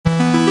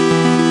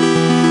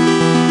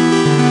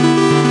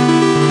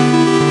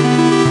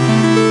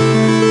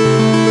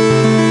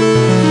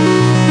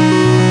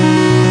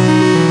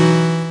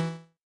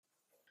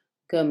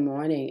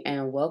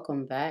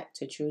welcome back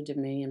to True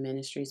Dominion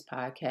Ministries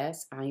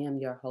podcast. I am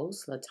your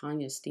host,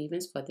 Latanya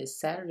Stevens, for this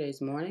Saturday's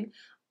morning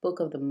Book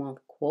of the Month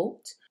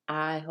quote.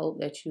 I hope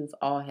that you've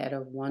all had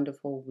a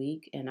wonderful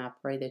week, and I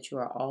pray that you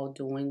are all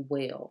doing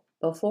well.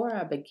 Before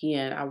I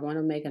begin, I want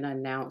to make an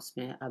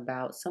announcement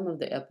about some of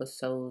the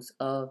episodes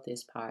of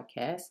this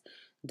podcast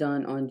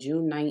done on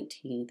June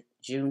 19th,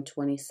 June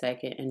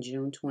 22nd, and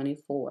June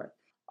 24th.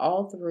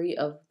 All three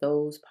of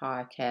those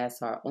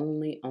podcasts are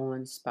only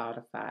on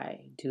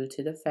Spotify due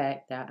to the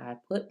fact that I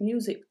put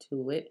music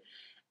to it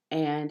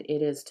and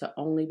it is to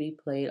only be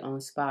played on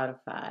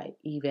Spotify.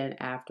 Even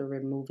after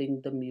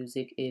removing the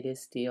music, it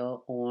is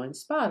still on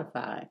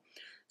Spotify.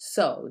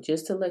 So,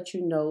 just to let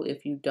you know,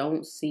 if you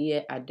don't see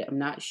it, I'm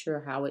not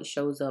sure how it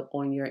shows up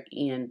on your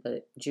end,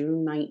 but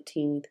June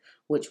 19th,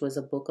 which was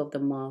a book of the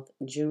month,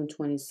 June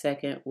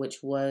 22nd, which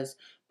was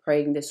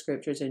Praying the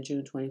Scriptures, and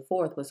June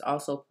 24th was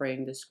also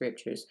Praying the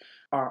Scriptures,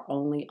 are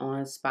only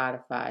on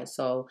Spotify.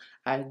 So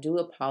I do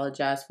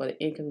apologize for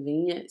the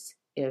inconvenience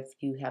if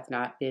you have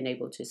not been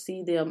able to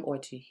see them or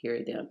to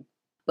hear them.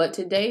 But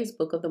today's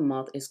book of the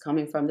month is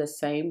coming from the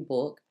same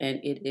book, and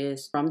it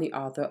is from the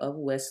author of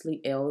Wesley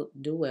L.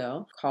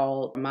 Duell,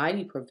 called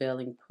Mighty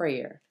Prevailing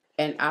Prayer.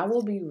 And I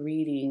will be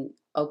reading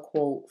a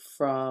quote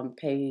from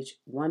page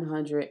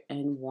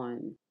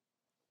 101.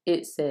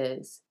 It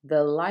says,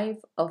 "The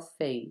life of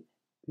faith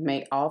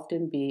may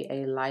often be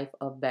a life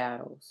of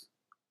battles,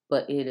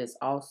 but it is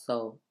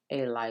also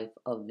a life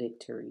of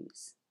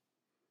victories."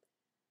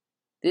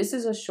 This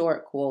is a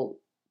short quote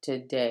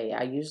today.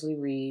 I usually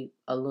read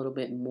a little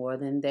bit more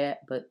than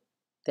that, but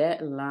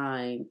that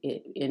line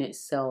in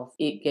itself,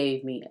 it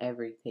gave me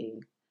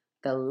everything.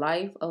 The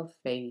life of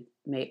faith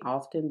may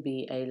often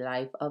be a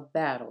life of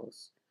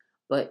battles,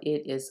 but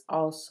it is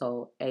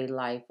also a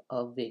life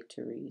of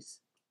victories.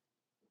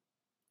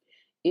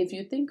 If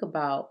you think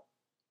about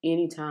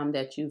any time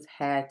that you've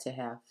had to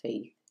have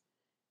faith,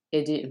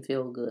 it didn't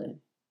feel good.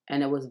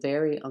 And it was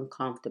very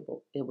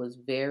uncomfortable. You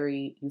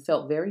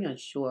felt very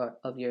unsure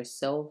of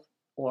yourself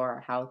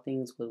or how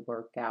things would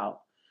work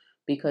out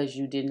because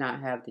you did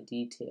not have the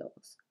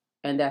details.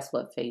 And that's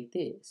what faith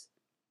is.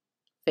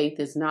 Faith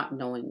is not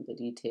knowing the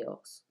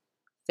details.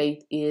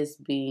 Faith is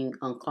being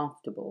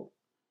uncomfortable.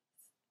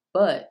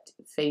 But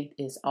faith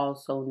is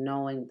also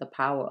knowing the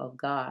power of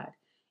God.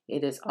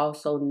 It is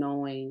also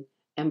knowing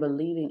and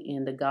believing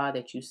in the God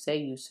that you say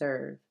you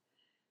serve.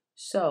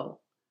 So,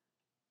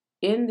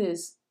 in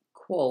this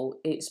quote,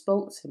 it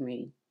spoke to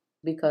me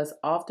because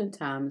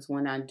oftentimes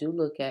when I do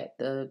look at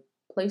the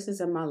places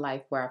in my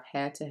life where I've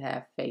had to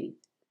have faith,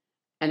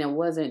 and it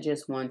wasn't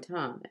just one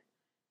time,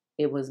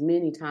 it was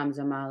many times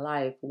in my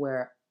life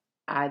where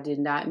I did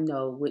not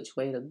know which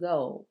way to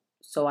go.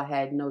 So I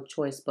had no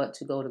choice but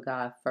to go to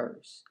God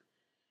first.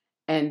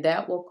 And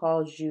that will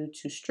cause you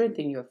to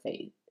strengthen your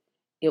faith.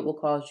 It will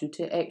cause you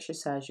to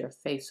exercise your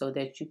faith so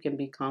that you can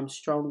become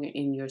stronger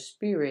in your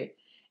spirit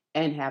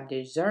and have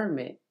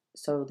discernment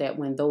so that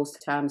when those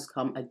times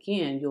come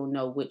again, you'll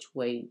know which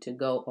way to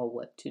go or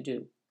what to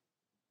do.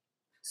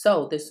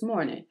 So this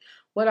morning,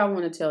 what I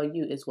want to tell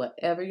you is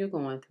whatever you're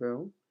going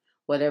through,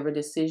 whatever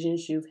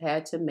decisions you've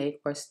had to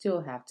make or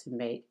still have to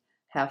make,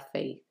 have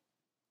faith.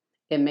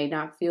 It may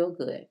not feel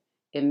good.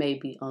 It may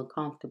be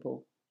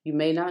uncomfortable. You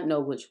may not know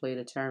which way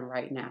to turn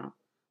right now,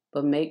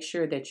 but make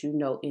sure that you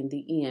know in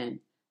the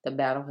end, the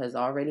battle has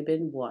already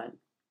been won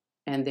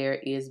and there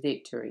is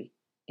victory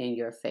in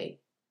your faith.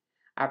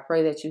 I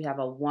pray that you have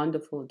a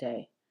wonderful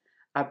day.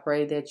 I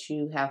pray that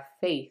you have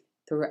faith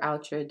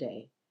throughout your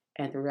day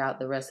and throughout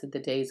the rest of the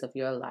days of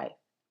your life.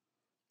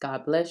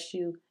 God bless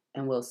you,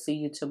 and we'll see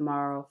you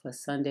tomorrow for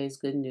Sunday's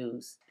Good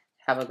News.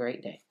 Have a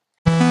great day.